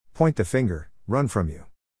Point the finger, run from you.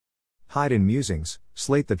 Hide in musings,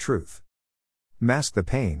 slate the truth. Mask the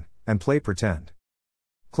pain, and play pretend.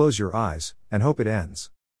 Close your eyes, and hope it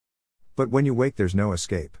ends. But when you wake there's no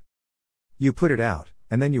escape. You put it out,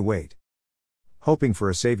 and then you wait. Hoping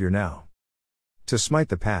for a savior now. To smite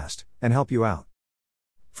the past, and help you out.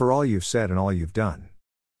 For all you've said and all you've done.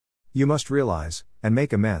 You must realize, and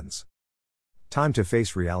make amends. Time to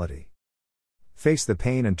face reality. Face the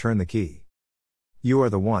pain and turn the key. You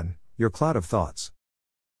are the one, your cloud of thoughts.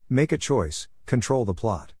 Make a choice, control the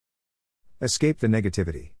plot. Escape the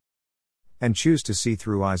negativity. And choose to see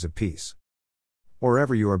through eyes of peace. Or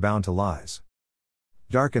ever you are bound to lies.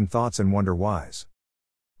 Darken thoughts and wonder whys.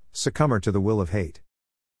 Succumber to the will of hate.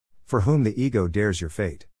 For whom the ego dares your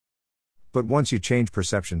fate. But once you change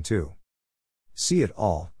perception too. See it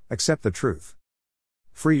all, accept the truth.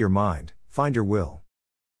 Free your mind, find your will.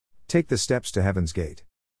 Take the steps to heaven's gate.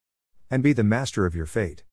 And be the master of your fate.